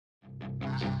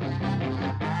What's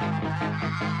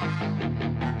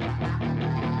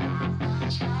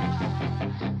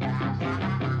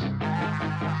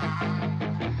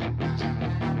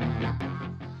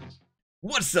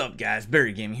up, guys?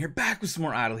 Barry Gaming here, back with some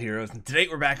more Idle Heroes, and today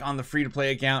we're back on the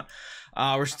free-to-play account.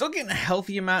 We're still getting a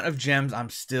healthy amount of gems. I'm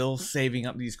still saving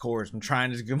up these cores. I'm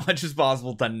trying as much as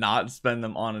possible to not spend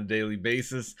them on a daily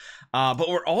basis. But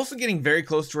we're also getting very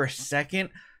close to our second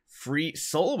free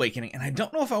Soul Awakening, and I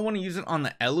don't know if I want to use it on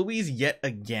the Eloise yet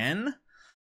again.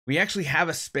 We actually have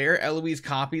a spare Eloise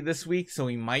copy this week, so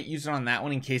we might use it on that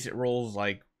one in case it rolls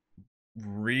like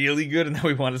really good and then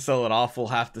we want to sell it off. We'll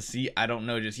have to see. I don't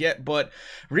know just yet, but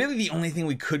really the only thing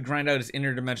we could grind out is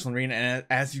interdimensional arena, and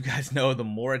as you guys know, the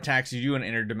more attacks you do in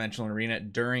interdimensional arena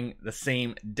during the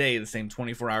same day, the same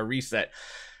 24-hour reset,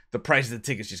 the price of the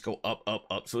tickets just go up, up,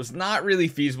 up. So it's not really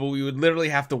feasible. We would literally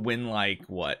have to win like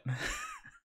what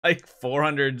like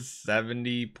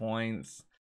 470 points,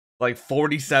 like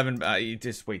 47.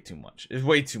 Just way too much. It's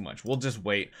way too much. We'll just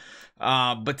wait.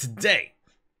 But today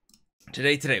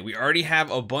we already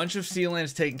have a bunch of sea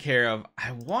lands taken care of.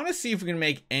 I want to see if we can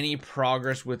make any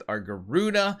progress with our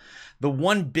Garuda. The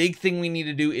one big thing we need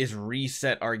to do is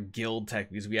reset our guild tech,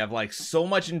 because we have like so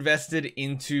much invested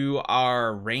into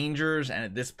our rangers, and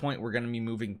at this point we're going to be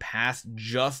moving past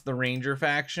just the ranger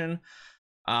faction.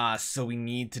 So we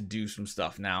need to do some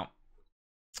stuff now.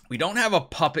 We don't have a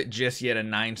puppet just yet, a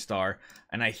 9-star,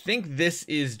 and I think this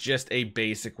is just a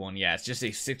basic one. Yeah, it's just a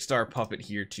 6-star puppet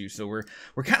here too. So we're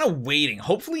kind of waiting.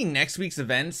 Hopefully next week's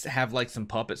events have like some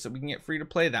puppets that we can get free to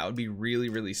play. That would be really,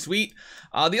 really sweet.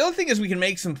 The other thing is we can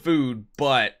make some food,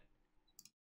 but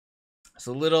it's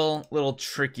a little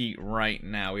tricky right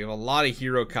now. We have a lot of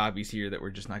hero copies here that we're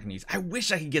just not going to use. I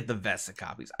wish I could get the Vesta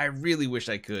copies. I really wish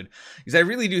I could, because I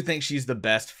really do think she's the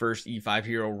best first E5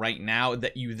 hero right now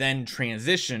that you then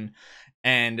transition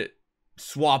and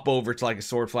swap over to like a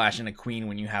Sword Flash and a Queen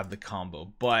when you have the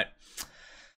combo. But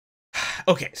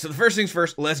okay, so the first things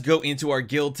first, let's go into our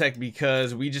guild tech,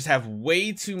 because we just have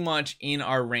way too much in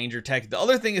our ranger tech. The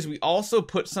other thing is we also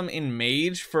put some in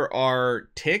mage for our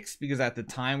ticks, because at the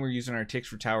time we're using our ticks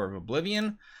for Tower of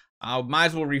Oblivion. Might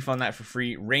as well refund that for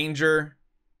free. Ranger,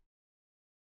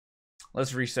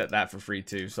 let's reset that for free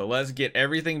too. So let's get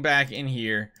everything back in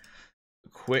here.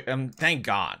 Quick, thank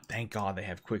God they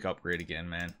have quick upgrade again,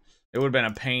 man. It would have been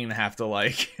a pain to have to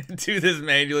like do this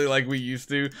manually like we used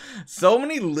to. So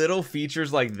many little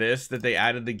features like this that they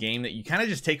added the game that you kind of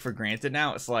just take for granted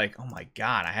now. It's like, oh my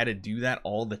God, I had to do that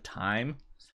all the time.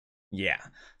 Yeah.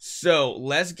 So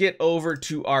let's get over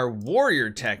to our warrior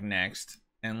tech next,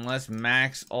 and let's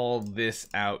max all this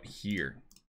out here.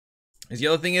 Because the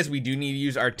other thing is we do need to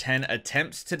use our 10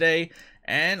 attempts today.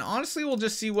 And honestly, we'll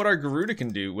just see what our Garuda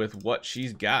can do with what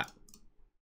she's got.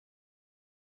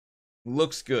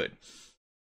 Looks good.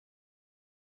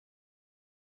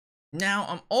 Now,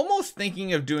 I'm almost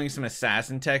thinking of doing some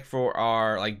assassin tech for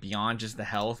our, like, beyond just the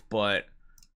health, but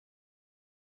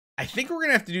I think we're going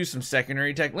to have to do some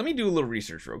secondary tech. Let me do a little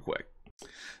research real quick.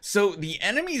 So, the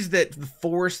enemies that the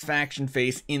Forest faction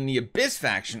face in the Abyss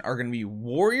faction are going to be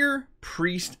Warrior,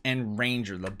 Priest, and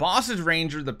Ranger. The boss is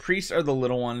Ranger, the Priests are the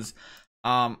little ones.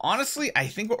 Honestly, I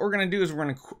think what we're going to do is we're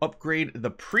going to upgrade the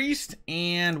Priest,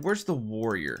 and where's the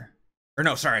Warrior? Or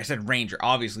no, sorry, I said Ranger.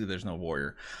 Obviously, there's no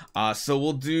Warrior. So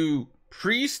we'll do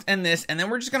Priest and this, and then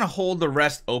we're just going to hold the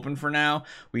rest open for now.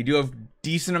 We do have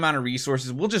decent amount of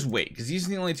resources. We'll just wait, because these are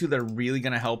the only two that are really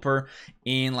going to help her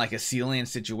in like a sea land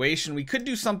situation. We could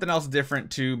do something else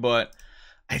different too, but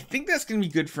I think that's going to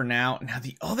be good for now. Now,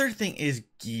 the other thing is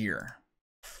gear.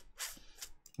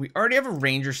 We already have a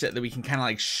Ranger set that we can kind of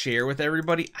like share with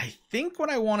everybody. I think what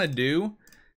I want to do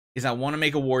is I want to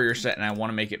make a warrior set, and I want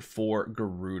to make it for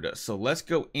Garuda. So let's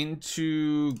go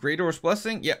into Greator's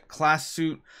Blessing. Yep, class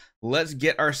suit. Let's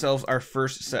get ourselves our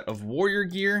first set of warrior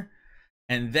gear.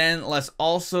 And then let's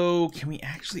also, can we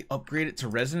actually upgrade it to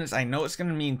resonance? I know it's going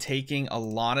to mean taking a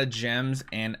lot of gems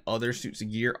and other suits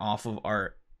of gear off of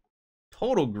our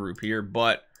total group here,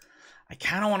 but I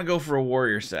kind of want to go for a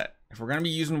warrior set. If we're going to be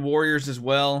using warriors as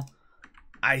well,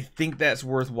 I think that's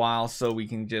worthwhile, so we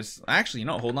can just... Actually, you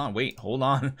know, hold on, wait, hold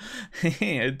on.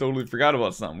 I totally forgot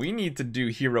about something. We need to do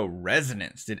hero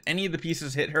resonance. Did any of the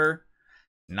pieces hit her?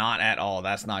 Not at all.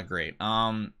 That's not great.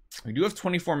 We do have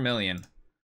 24 million.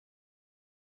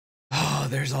 Oh,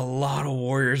 there's a lot of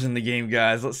warriors in the game,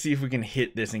 guys. Let's see if we can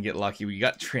hit this and get lucky. We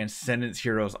got Transcendence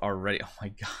heroes already. Oh my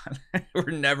God.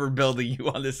 We're never building you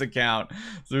on this account.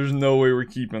 So there's no way we're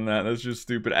keeping that. That's just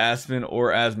stupid. Aspen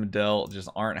or Asmodel just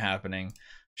aren't happening.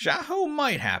 Shaho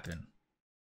might happen.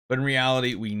 But in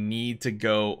reality, we need to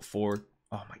go for...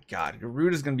 Oh my God.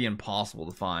 Garuda's going to be impossible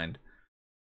to find.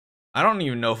 I don't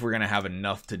even know if we're gonna have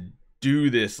enough to do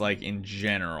this, like, in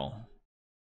general.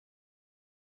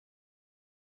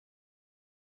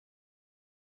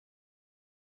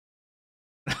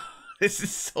 This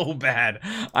is so bad.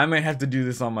 I might have to do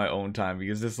this on my own time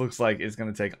because this looks like it's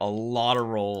gonna take a lot of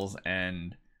rolls,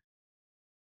 and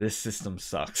this system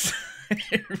sucks.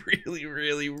 It really,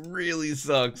 really, really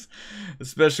sucks.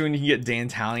 Especially when you can get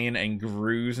Dantalion and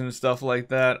Grooves and stuff like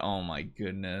that. Oh my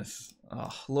goodness. Oh,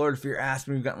 Lord, if you're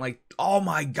asking me, we've gotten like, oh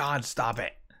my god, stop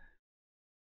it.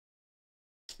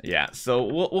 Yeah, so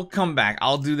we'll come back.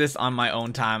 I'll do this on my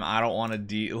own time. I don't want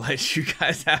to let you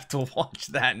guys have to watch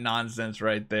that nonsense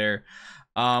right there.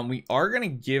 We are going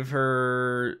to give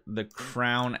her the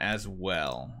crown as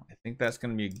well. I think that's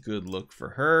going to be a good look for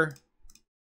her.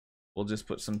 We'll just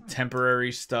put some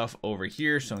temporary stuff over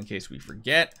here, so in case we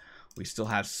forget, we still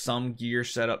have some gear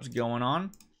setups going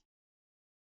on.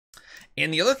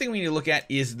 And the other thing we need to look at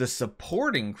is the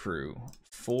supporting crew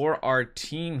for our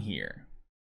team here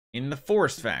in the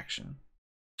Forest faction.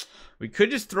 We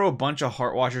could just throw a bunch of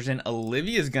Heart Watchers in.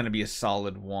 Olivia's going to be a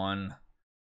solid one.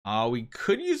 We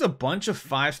could use a bunch of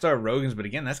 5-star Rogans, but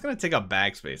again, that's going to take up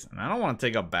bag space, and I don't want to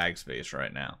take up bag space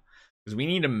right now because we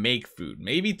need to make food.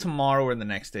 Maybe tomorrow or the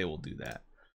next day we'll do that.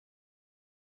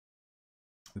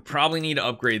 We probably need to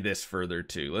upgrade this further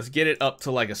too. Let's get it up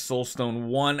to like a Soulstone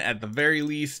 1 at the very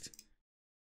least.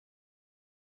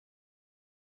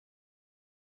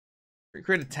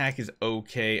 Crit attack is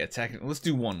okay. Attack. Let's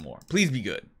do one more. Please be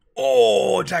good.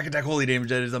 Oh, attack, holy damage.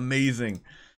 That is amazing.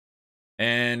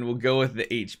 And we'll go with the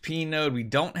HP node. We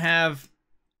don't have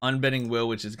Unbending Will,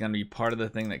 which is going to be part of the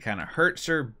thing that kind of hurts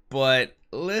her. But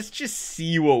let's just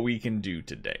see what we can do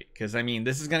today. Because, I mean,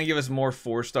 this is going to give us more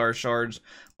 4-star shards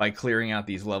by clearing out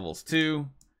these levels too.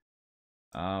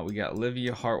 We got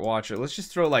Olivia, Heart Watcher. Let's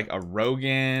just throw like a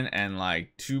Rogan and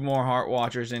like 2 more Heart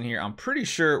Watchers in here. I'm pretty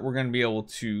sure we're going to be able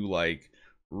to like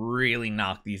really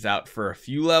knock these out for a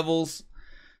few levels.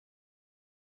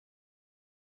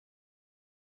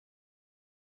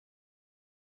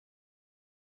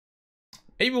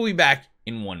 Maybe we'll be back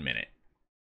in 1 minute.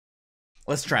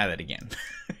 Let's try that again.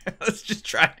 Let's just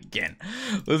try it again.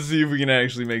 Let's see if we can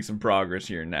actually make some progress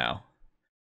here now.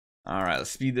 All right, let's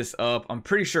speed this up. I'm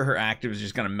pretty sure her active is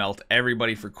just going to melt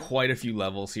everybody for quite a few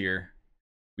levels here.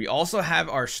 We also have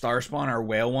our Star Spawn, our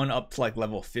whale one, up to like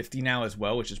level 50 now as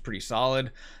well, which is pretty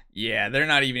solid. Yeah, they're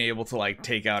not even able to like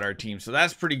take out our team, so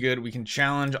that's pretty good. We can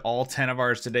challenge all 10 of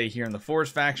ours today here in the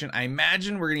Forest faction. I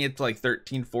imagine we're going to get to like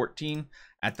 13, 14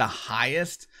 at the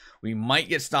highest. We might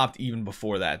get stopped even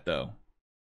before that, though.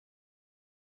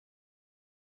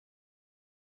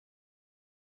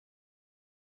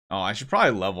 Oh, I should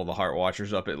probably level the Heart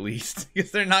Watchers up at least,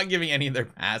 because they're not giving any of their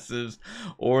passives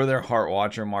or their Heart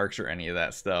Watcher marks or any of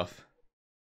that stuff.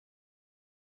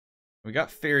 We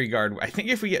got Fairy Guard. I think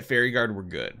if we get Fairy Guard, we're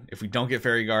good. If we don't get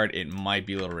Fairy Guard, it might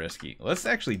be a little risky. Let's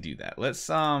actually do that. Let's,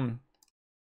 where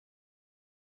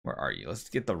are you? Let's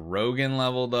get the Rogan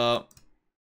leveled up.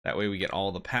 That way we get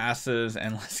all the passes,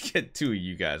 and let's get 2 of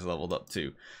you guys leveled up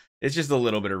too. It's just a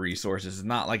little bit of resources. It's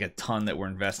not like a ton that we're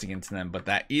investing into them, but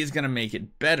that is going to make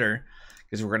it better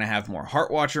because we're going to have more Heart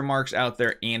Watcher marks out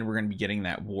there, and we're going to be getting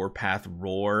that Warpath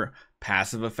Roar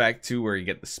passive effect too, where you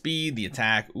get the speed, the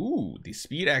attack. Ooh, the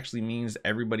speed actually means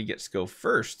everybody gets to go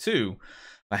first too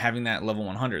by having that level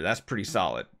 100. That's pretty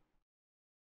solid.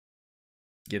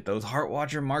 Get those Heart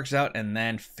Watcher marks out, and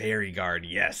then Fairy Guard.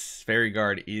 Yes, Fairy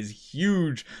Guard is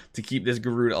huge to keep this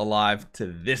Garuda alive to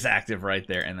this active right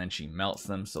there, and then she melts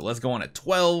them. So let's go on at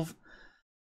 12.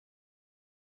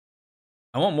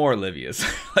 I want more Olivias.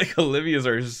 Like, Olivias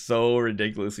are so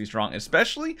ridiculously strong,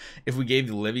 especially if we gave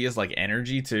the Olivias like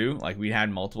energy too. Like, we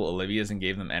had multiple Olivias and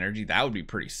gave them energy. That would be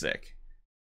pretty sick.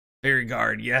 Fairy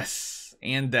Guard, yes,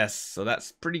 and Death. So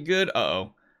that's pretty good.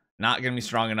 Uh-oh. Not gonna be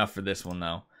strong enough for this one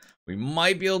though. We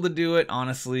might be able to do it.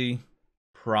 Honestly,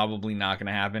 probably not going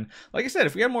to happen. Like I said,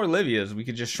 if we had more Olivias, we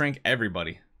could just shrink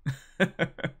everybody. I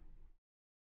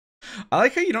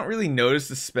like how you don't really notice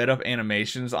the sped up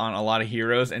animations on a lot of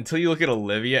heroes until you look at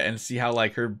Olivia and see how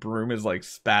like her broom is like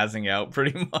spazzing out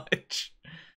pretty much.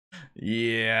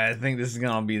 Yeah, I think this is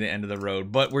going to be the end of the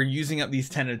road. But we're using up these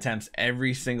 10 attempts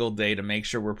every single day to make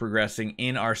sure we're progressing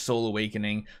in our Soul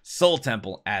Awakening Soul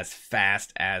Temple as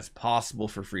fast as possible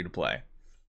for free to play.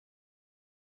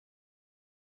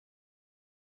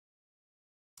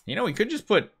 You know, we could just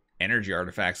put energy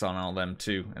artifacts on all of them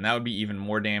too, and that would be even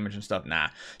more damage and stuff. Nah,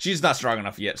 she's not strong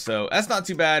enough yet, so that's not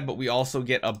too bad. But we also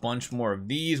get a bunch more of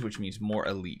these, which means more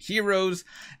elite heroes,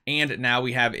 and now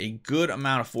we have a good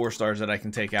amount of 4 stars that I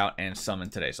can take out and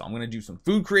summon today. So I'm going to do some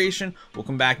food creation. We'll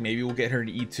come back, maybe we'll get her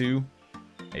to E2.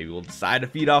 Maybe we'll decide to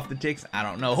feed off the ticks. I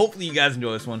don't know. Hopefully you guys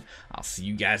enjoy this one. I'll see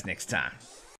you guys next time.